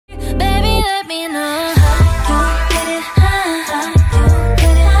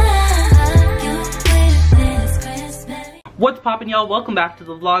What's poppin', y'all? Welcome back to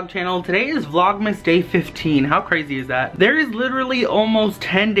the vlog channel. Today is Vlogmas day 15. How crazy is that? There is literally almost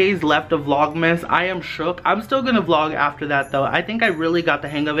 10 days left of Vlogmas. I am shook. I'm still gonna vlog after that though. I think I really got the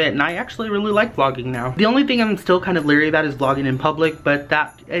hang of it and I actually really like vlogging now. The only thing I'm still kind of leery about is vlogging in public, but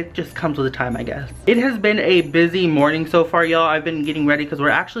it just comes with the time, I guess. It has been a busy morning so far, y'all. I've been getting ready because we're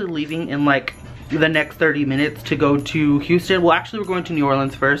actually leaving in like the next 30 minutes to go to Houston. Well, actually we're going to New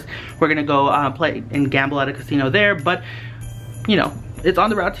Orleans first. We're gonna go play and gamble at a casino there, but you know, it's on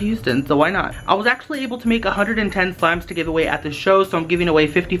the route to Houston, so why not? I was actually able to make 110 slimes to give away at the show, so I'm giving away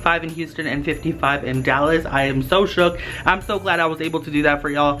 55 in Houston and 55 in Dallas. I am so shook. I'm so glad I was able to do that for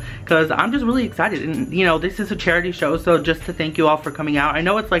y'all because I'm just really excited. And you know, this is a charity show, so just to thank you all for coming out. I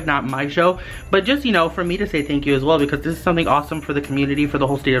know it's like not my show, but just, you know, for me to say thank you as well, because this is something awesome for the community, for the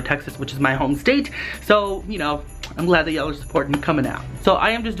whole state of Texas, which is my home state. So, you know, I'm glad that y'all are supporting and coming out. So I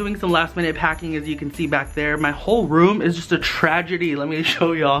am just doing some last minute packing, as you can see back there. My whole room is just a tragedy. Let me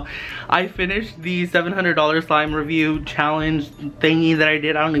show y'all. I finished the $700 slime review challenge thingy that I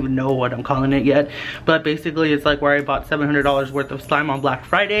did. I don't even know what I'm calling it yet. But basically it's like where I bought $700 worth of slime on Black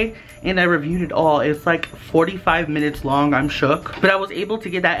Friday and I reviewed it all. It's like 45 minutes long. I'm shook. But I was able to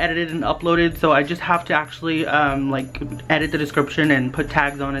get that edited and uploaded, so I just have to actually like edit the description and put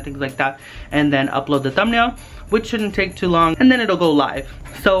tags on it, things like that, and then upload the thumbnail, which shouldn't take too long, and then it'll go live.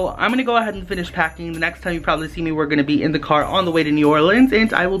 So I'm gonna go ahead and finish packing. The next time you probably see me, we're gonna be in the car on the way to New Orleans,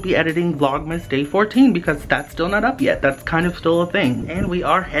 and I will be editing Vlogmas day 14 because that's still not up yet. That's kind of still a thing. And we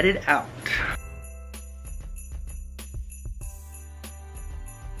are headed out.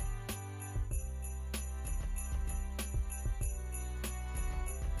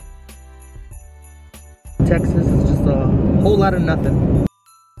 Texas is just a whole lot of nothing.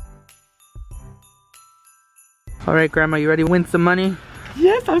 All right, Grandma, you ready to win some money?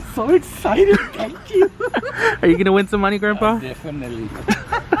 Yes, I'm so excited. Thank you. Are you gonna win some money, Grandpa? Definitely.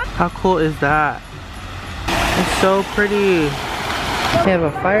 How cool is that? It's so pretty. They have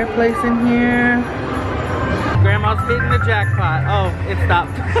a fireplace in here. Grandma's hitting the jackpot. Oh, it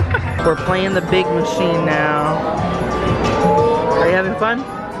stopped. We're playing the big machine now. Are you having fun?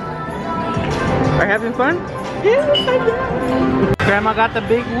 Are you having fun? Yes, I am. Grandma got the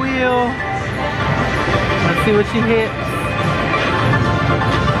big wheel. Let's see what she hits.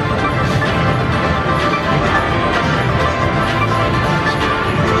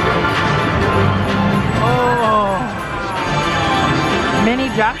 Oh, mini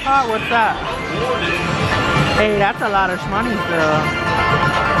jackpot. What's that? Hey, that's a lot of money still.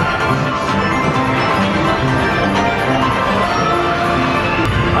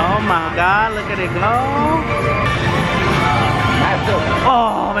 Oh my God, look at it go.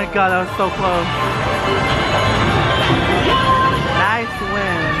 Oh my God, that was so close. Nice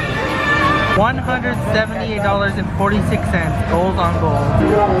win. $178.46, goals on goals.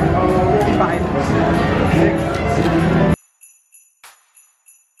 5.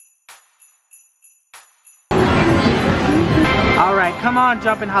 All right, come on,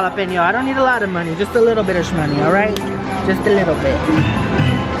 jumping jalapeno. I don't need a lot of money, just a little bit of money, all right? Just a little bit.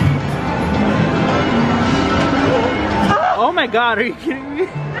 Oh my God, are you kidding me?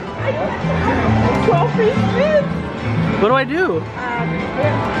 12 free spins. What do I do?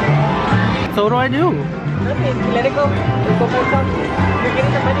 So what do I do? Nothing. Let it go. Let's go back up. You're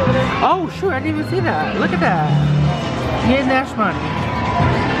getting the money over there. Oh, sure. I didn't even see that. Look at that. Getting dash money.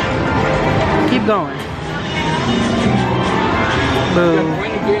 Keep going. Boom.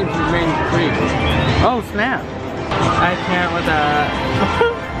 20 games remain free. Oh, snap. I can't with that.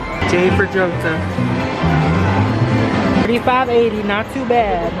 J for Joseph. 35.80, not too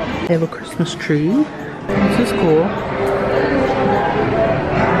bad. They have a Christmas tree. This is cool.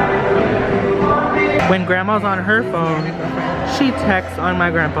 When Grandma's on her phone, she texts on my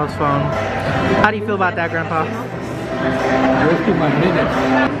grandpa's phone. How do you feel about that, Grandpa? Wasting my minutes.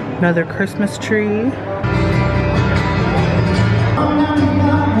 Another Christmas tree.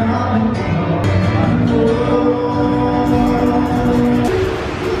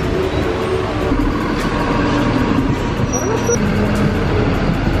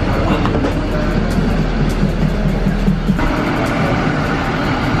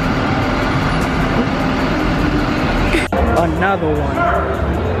 Another one.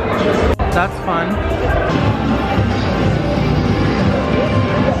 That's fun.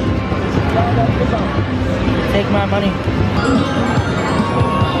 Take my money.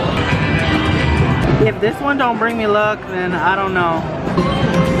 If this one don't bring me luck, then I don't know.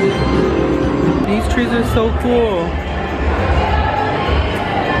 These trees are so cool.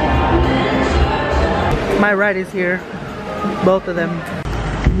 My ride is here. Both of them.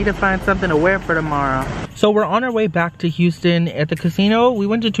 Need to find something to wear for tomorrow. So we're on our way back to Houston. At the casino, we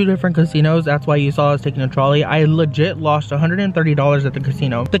went to 2 different casinos. That's why you saw us taking a trolley. I legit lost $130 at the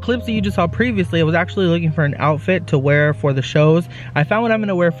casino. The clips that you just saw previously, I was actually looking for an outfit to wear for the shows. I found what I'm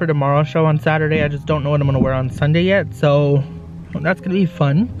gonna wear for tomorrow's show on Saturday. I just don't know what I'm gonna wear on Sunday yet, so that's gonna be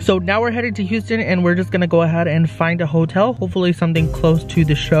fun. So now we're headed to Houston and we're just gonna go ahead and find a hotel, hopefully something close to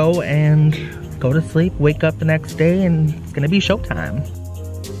the show, and go to sleep, wake up the next day, and it's gonna be showtime.